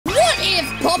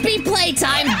Poppy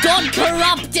Playtime got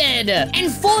corrupted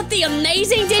and fought the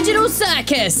amazing digital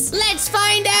circus. Let's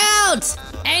find out.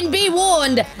 And be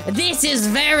warned, this is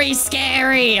very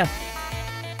scary.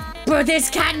 Bro, this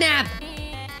catnap.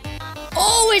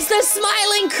 Oh, it's the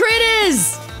smiling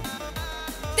critters.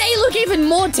 They look even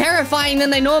more terrifying than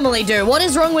they normally do. What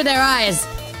is wrong with their eyes?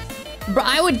 Bro,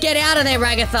 I would get out of there,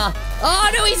 Ragatha. Oh,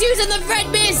 no, he's using the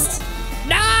red mist.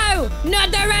 No,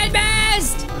 not the red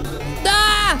mist.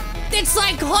 Ah, it's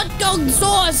like hot dog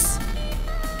sauce.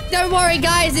 Don't worry,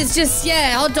 guys. It's just,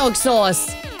 yeah, hot dog sauce.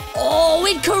 Oh,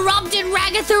 it corrupted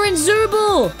Ragatha and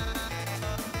Zooble.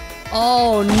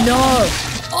 Oh, no.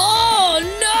 Oh,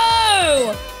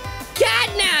 no.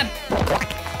 Catnap.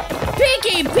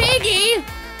 Picky Piggy.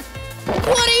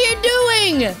 What are you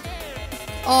doing?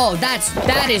 Oh,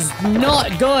 that is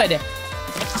not good.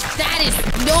 That is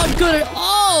not good.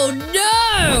 Oh,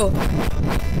 no.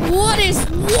 What?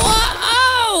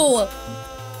 Oh!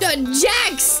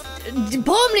 Jax!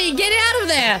 Pomni, get out of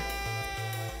there!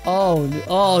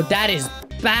 Oh, that is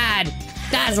bad.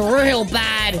 That's real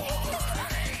bad.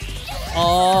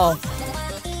 Oh.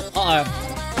 Uh-oh.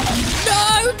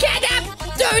 No, Catnap!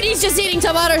 Dude, he's just eating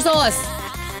tomato sauce.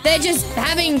 They're just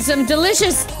having some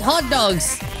delicious hot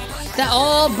dogs.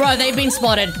 Oh, bro, they've been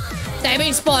spotted. They've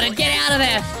been spotted. Get out of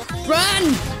there.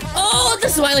 Run! Oh, the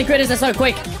smiley critters are so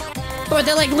quick. Bro,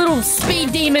 they're like little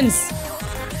speed demons.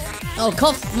 Oh,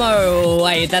 Kothmo.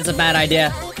 Wait, that's a bad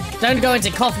idea. Don't go into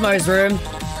Kothmo's room.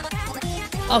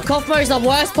 Oh, Kothmo's the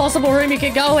worst possible room you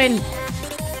could go in.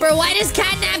 Bro, why does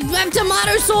Catnap have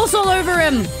tomato sauce all over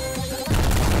him?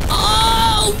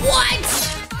 Oh, what?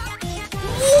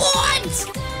 What?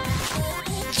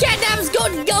 Catnap's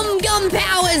got gum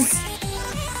powers.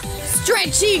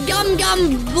 Stretchy gum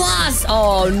blast.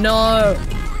 Oh, no.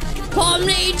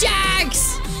 Pomni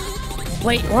Jax.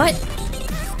 Wait, what?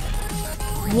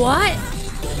 What?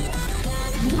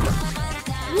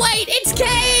 Wait, it's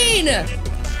Kane!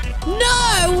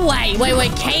 No!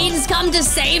 Wait, Kane's come to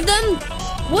save them?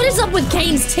 What is up with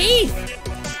Kane's teeth?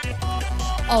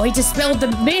 Oh, he dispelled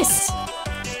the mist.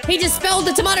 He dispelled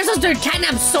the tomato sauce. Dude,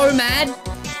 Catnap's so mad.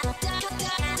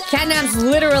 Catnap's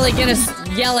literally gonna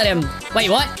yell at him. Wait,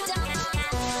 what?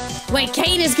 Wait,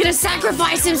 Kane is gonna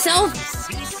sacrifice himself?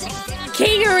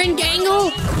 Kinger and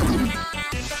Gangle?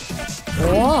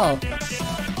 Whoa.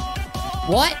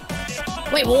 What?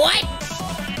 Wait, what?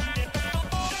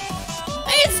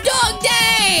 It's Dog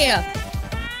Day!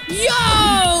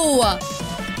 Yo!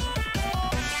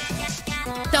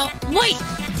 Wait!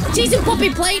 She's in Poppy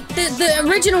the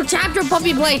original chapter of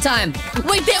Poppy Playtime.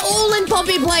 Wait, they're all in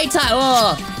Poppy Playtime.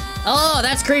 Oh,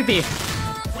 that's creepy.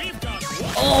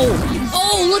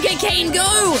 Oh, look at Kane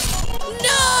go!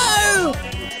 No!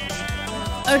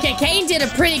 Okay, Kane did a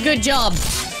pretty good job.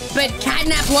 But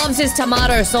Catnap loves his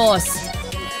tomato sauce.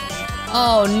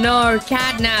 Oh no,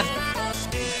 Catnap.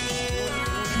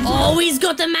 Oh, he's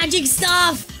got the magic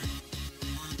stuff.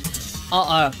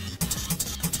 Uh-oh.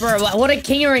 Bro, what are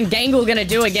Kinger and Gangle gonna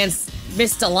do against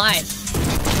Mr. Light?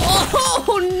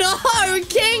 Oh no,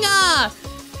 Kinger!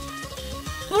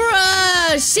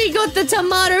 Bruh, she got the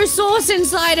tomato sauce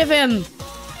inside of him.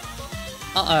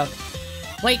 Uh-oh.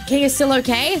 Wait, Kinger's still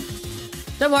okay?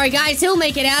 Don't worry, guys, he'll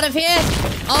make it out of here.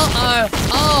 Uh-oh.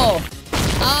 Oh.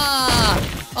 Ah.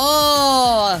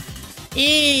 Oh.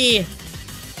 E.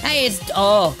 Hey, it's...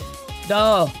 Oh.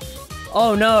 No.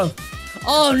 Oh, no.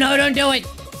 Oh, no, don't do it.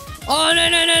 Oh, no.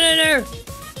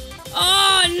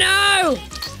 Oh, no.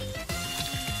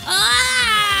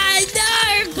 Ah,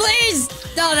 no, please.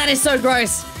 Oh, that is so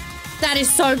gross. That is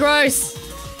so gross.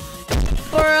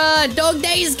 Dog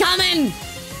Day is coming.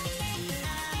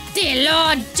 Dear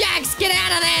Lord, Jax, get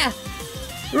out of there.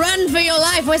 Run for your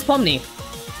life. Where's Pomni?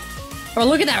 Bro,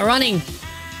 look at that running.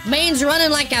 Man's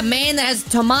running like a man that has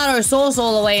tomato sauce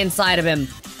all the way inside of him.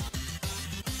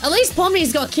 At least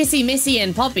Pomni's got Kissy Missy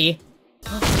and Poppy.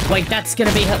 Wait, that's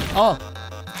gonna be her. Oh,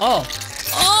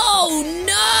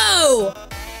 no!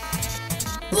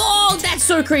 Oh, that's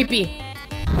so creepy.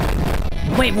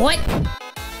 Wait, what?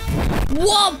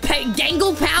 Whoa,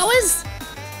 Gangle powers?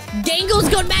 Gangle's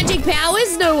got magic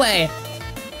powers? No way.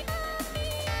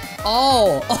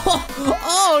 Oh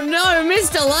no,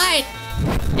 Mr. Light.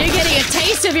 You're getting a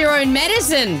taste of your own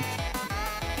medicine.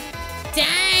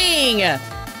 Dang.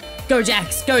 Go,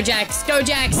 Jax. Go, Jax. Go,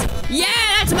 Jax. Yeah,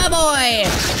 that's my boy.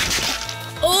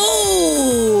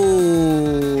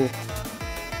 Ooh.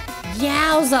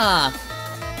 Yowza.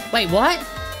 Wait, what?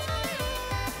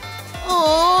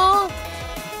 Oh,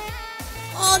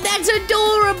 that's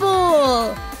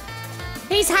adorable.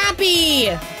 He's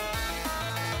happy.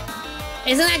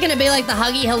 Isn't that gonna be like the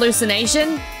Huggy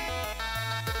hallucination?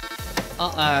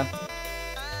 Uh-oh.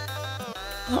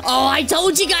 Oh, I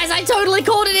told you guys, I totally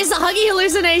called it. It's a Huggy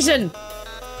hallucination.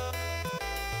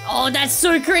 Oh, that's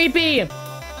so creepy.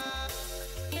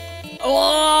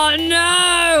 Oh,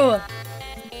 no.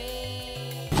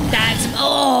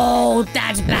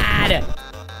 That's bad.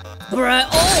 Bruh,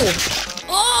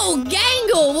 oh,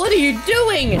 Gangle, what are you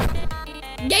doing?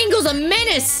 Gangle's a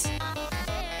menace.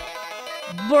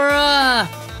 Bruh.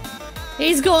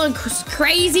 He's going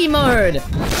crazy mode.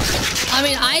 I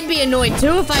mean, I'd be annoyed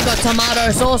too if I got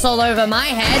tomato sauce all over my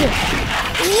head.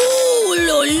 Ooh,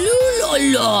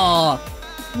 la.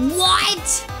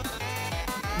 What?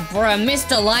 Bruh, Miss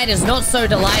Delight is not so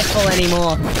delightful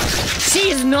anymore. She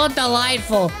is not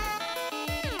delightful.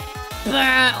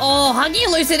 Bruh, oh, Huggy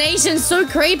hallucination's so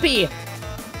creepy.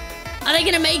 Are they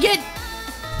gonna make it?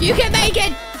 You can make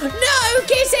it! No,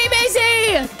 Kissy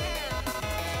Missy!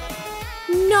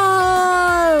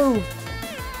 No!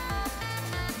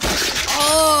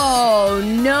 Oh,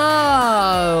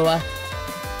 no!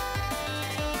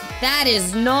 That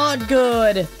is not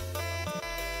good.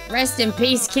 Rest in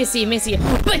peace, Kissy Missy.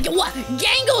 But what?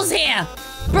 Gangle's here!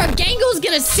 Bro, Gangle's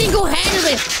gonna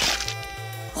single-handedly...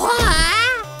 What?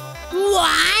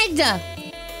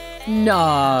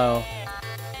 No.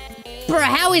 Bro,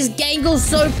 how is Gangle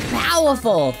so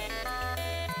powerful?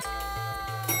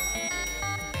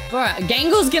 Bro,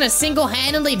 Gangle's gonna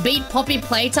single-handedly beat Poppy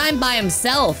Playtime by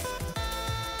himself.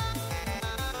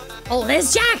 Oh,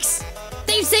 there's Jax!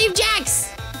 They've saved Jax!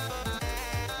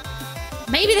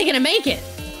 Maybe they're gonna make it.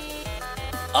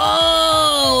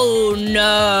 Oh,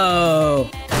 no.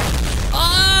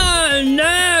 Oh,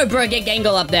 no. Bro, get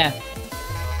Gangle up there.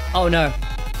 Oh, no.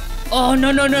 Oh,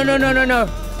 no.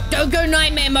 Don't go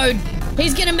nightmare mode.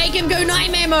 He's gonna make him go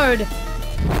nightmare mode.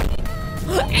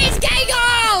 It's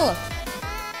Gangle!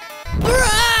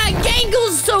 Bruh,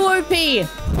 Gangle's so OP.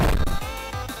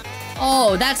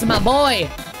 Oh, that's my boy.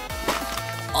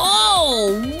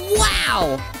 Oh,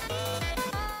 wow.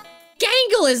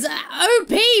 Gangle is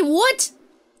OP, what?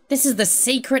 This is the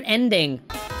secret ending.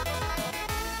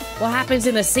 What happens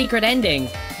in the secret ending?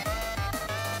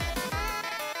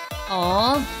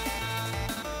 Aww.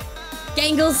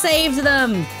 Gangle saved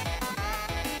them.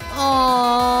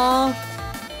 Aww.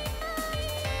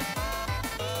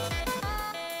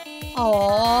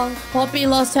 Aww. Poppy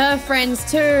lost her friends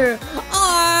too.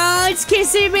 Aww, it's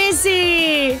Kissy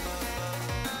Missy.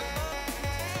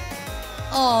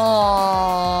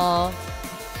 Aww.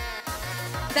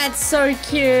 That's so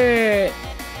cute.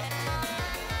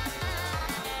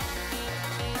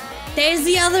 There's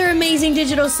the other amazing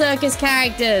digital circus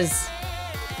characters.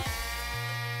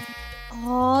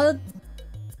 Aww.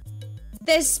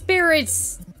 They're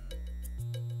spirits.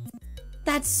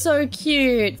 That's so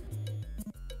cute.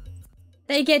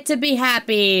 They get to be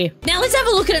happy. Now let's have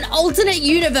a look at an alternate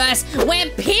universe where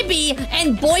Pibby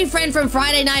and boyfriend from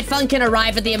Friday Night Funkin'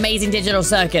 arrive at the amazing digital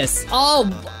circus. Oh,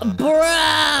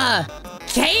 bruh.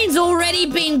 Kane's already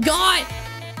been got.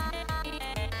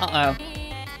 Uh-oh.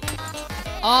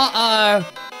 Uh-oh.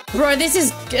 Bro, this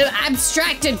is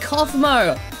abstracted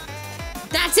Kaufmo.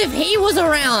 That's if he was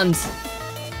around.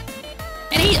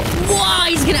 And whoa,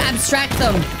 he's gonna abstract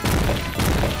them.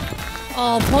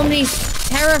 Oh, Pomni's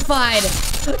terrified.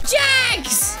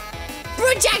 Jax!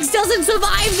 Bro, Jax doesn't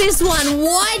survive this one.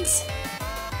 What?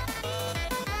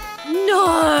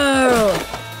 No.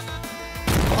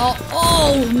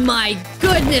 Oh my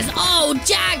goodness. Oh,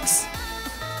 Jax.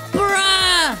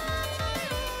 Bruh.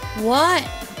 What?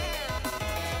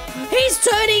 He's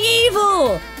turning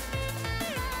evil.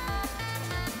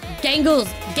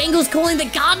 Gangle's calling the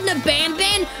Gardener Band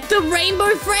then? The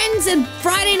Rainbow Friends and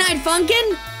Friday Night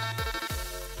Funkin'?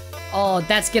 Oh,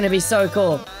 that's gonna be so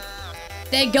cool.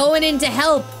 They're going in to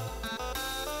help.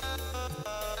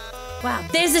 Wow,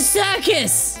 there's a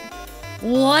circus!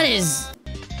 What is...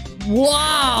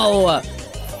 Wow!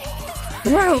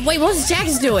 Bro, wait, what's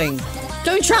Jax doing?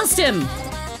 Don't trust him!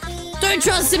 Don't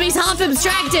trust him, he's half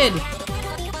abstracted!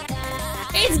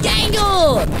 It's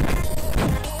Gangle!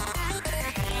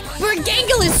 Bro,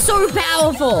 Gangle is so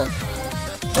powerful!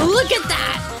 Look at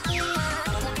that!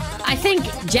 I think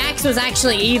Jax was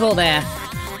actually evil there.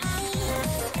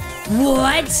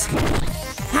 What?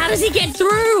 How does he get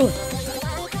through?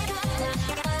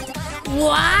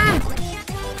 What?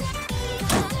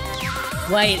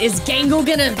 Wait, is Gangle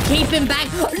gonna keep him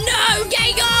back? No,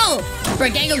 Gangle! Bro,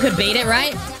 Gangle could beat it,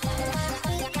 right?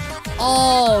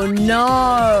 Oh,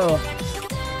 no.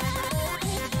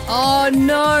 Oh,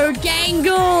 no,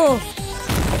 Gangle!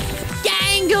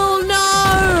 Gangle,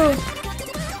 no!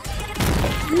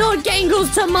 Not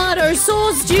Gangle's tomato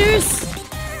sauce juice!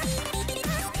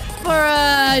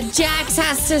 Bruh, Jax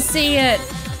has to see it.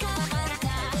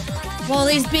 while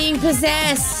he's being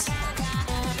possessed.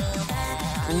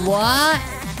 What?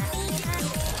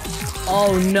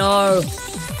 Oh no.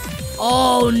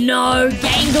 Oh no,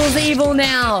 Gangle's evil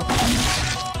now.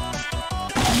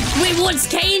 Wait, what's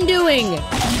Kane doing?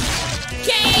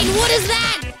 Kane, what is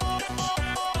that?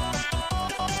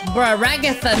 Bruh,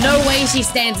 Ragatha, no way she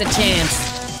stands a chance.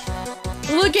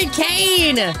 Look at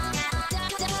Kane.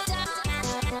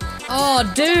 Oh,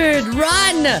 dude,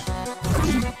 run.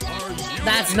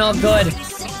 That's not good.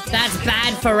 That's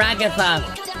bad for Ragatha.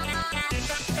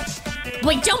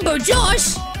 Wait, Jumbo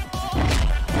Josh?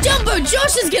 Jumbo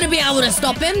Josh is gonna be able to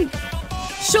stop him.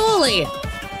 Surely.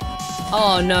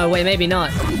 Oh, no, wait, maybe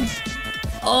not.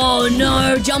 Oh,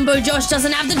 no, Jumbo Josh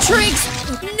doesn't have the tricks.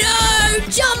 No,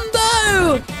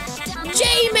 Jumbo!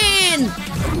 J-Man!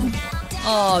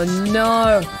 Oh,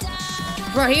 no.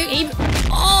 Bro, he...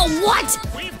 Oh, what?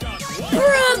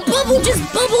 Bro, Bubble just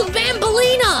bubbled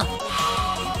Bambolina.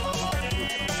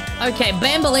 Okay,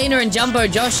 Bambolina and Jumbo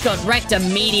Josh got wrecked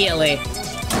immediately.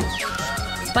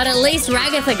 But at least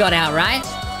Ragatha got out, right?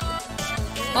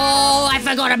 Oh, I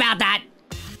forgot about that.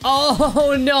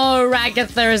 Oh no,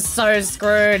 Ragatha is so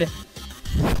screwed.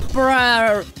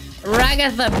 Bruh,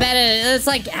 Ragatha better. It's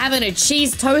like having a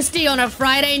cheese toastie on a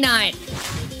Friday night.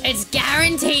 It's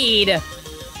guaranteed.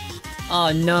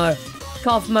 Oh no.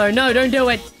 Kaufmo, no, don't do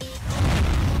it.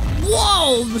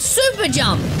 Whoa, super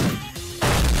jump.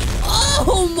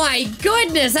 Oh my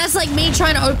goodness, that's like me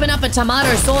trying to open up a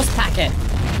tomato sauce packet.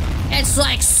 It's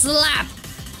like slap.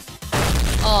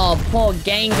 Oh, poor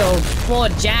Gangle. Poor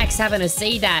Jax having to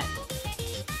see that.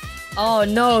 Oh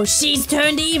no, she's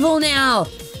turned evil now.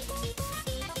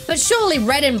 But surely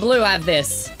Red and Blue have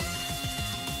this.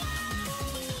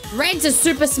 Red's a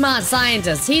super smart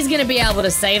scientist. He's gonna be able to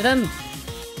save them.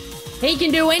 He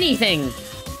can do anything.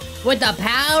 With the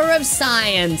power of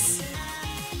science.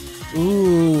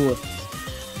 Ooh.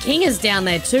 King is down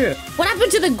there too. What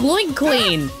happened to the Gloink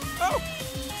Queen?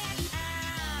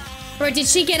 Bro, did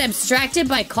she get abstracted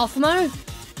by Kaufmo?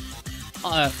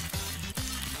 Uh-oh.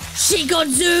 She got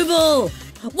Zooble!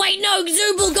 Wait, no,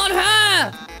 Zooble got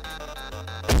her!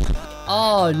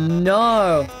 Oh,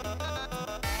 no.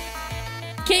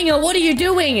 Kinga, what are you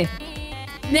doing?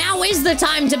 Now is the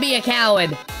time to be a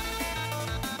coward.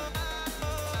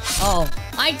 Oh,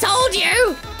 I told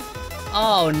you!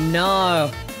 Oh,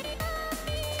 no.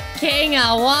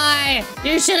 Kinga, why?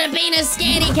 You should have been a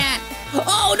scaredy cat.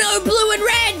 Oh, no, Blue and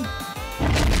Red!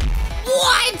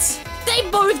 What? They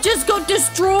both just got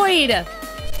destroyed.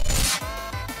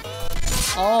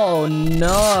 Oh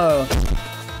no.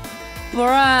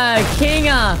 Bruh,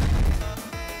 Kinga.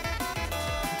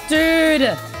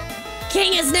 Dude.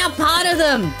 King is now part of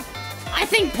them. I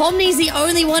think Pomni's the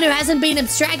only one who hasn't been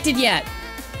abstracted yet.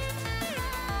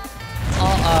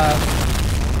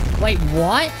 Uh-oh. Wait,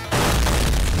 what?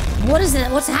 What is that?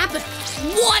 What's happened?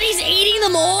 What? He's eating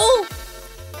them all?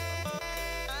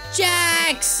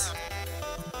 Jax!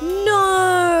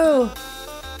 No!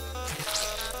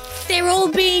 They're all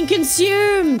being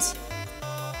consumed!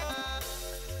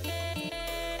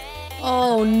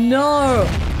 Oh no!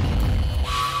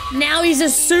 Now he's a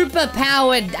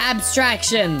super-powered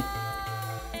abstraction!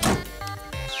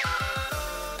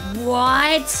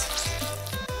 What?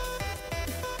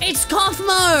 It's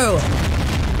Kaufmo!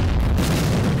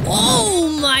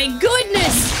 Oh my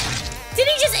goodness! Did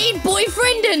he just eat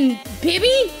Boyfriend and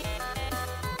Pibby?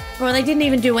 Bro, they didn't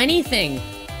even do anything.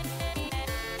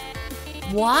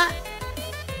 What?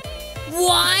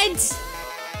 What?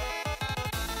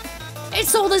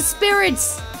 It's all the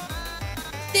spirits.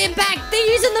 They're back.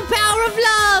 They're using the power of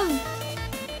love.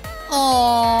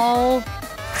 Oh.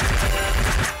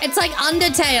 It's like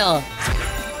Undertale.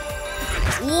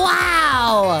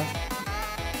 Wow.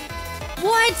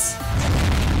 What?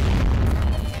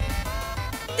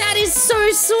 That is so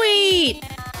sweet.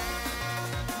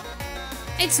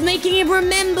 It's making him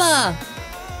remember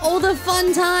all the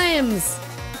fun times.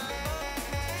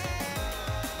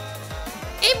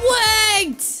 It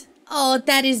worked! Oh,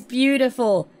 that is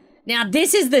beautiful. Now,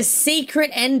 this is the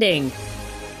secret ending.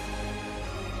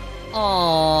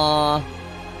 Aww.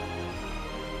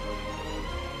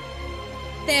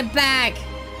 They're back.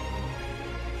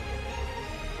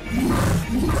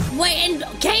 Wait,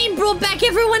 and Kane brought back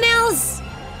everyone else?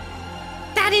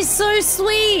 That is so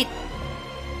sweet.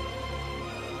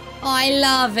 Oh, I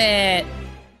love it.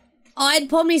 Oh, and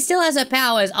Pomni still has her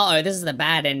powers. Uh-oh, this is the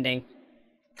bad ending.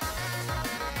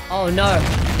 Oh, no.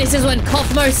 This is when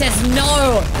Kaufmo says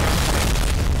no.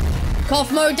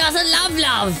 Kaufmo doesn't love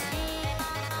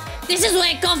love. This is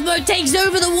where Kaufmo takes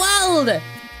over the world.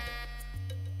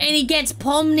 And he gets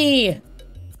Pomni.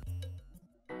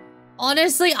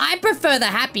 Honestly, I prefer the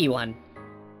happy one.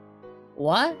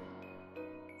 What?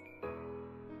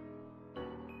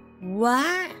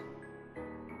 What?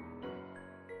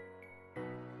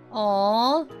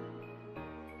 Aww.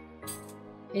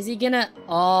 Is he gonna...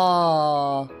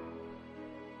 Oh.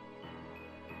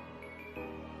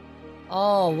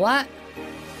 Oh, what?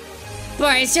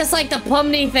 Bro, it's just like the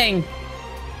Pomni thing.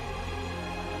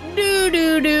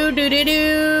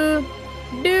 Do-do-do-do-do-do.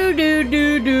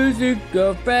 Do-do-do-do,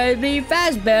 super friendly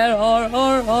fazbear,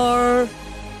 or.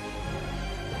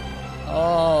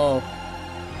 Oh.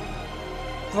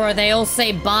 Bro, they all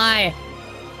say bye.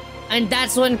 And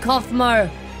that's when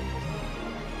Kofmo...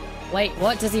 Wait,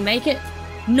 what? Does he make it?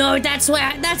 No, that's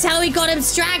how he got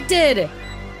abstracted.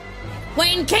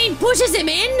 Wait, and Kane pushes him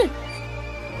in?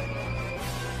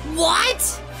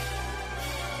 What?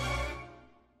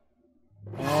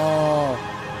 Oh.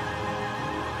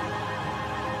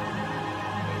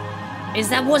 Is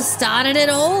that what started it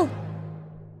all?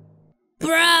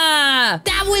 Bruh!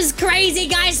 That was crazy,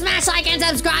 guys! Smash like and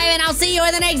subscribe, and I'll see you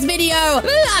in the next video!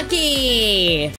 Lucky!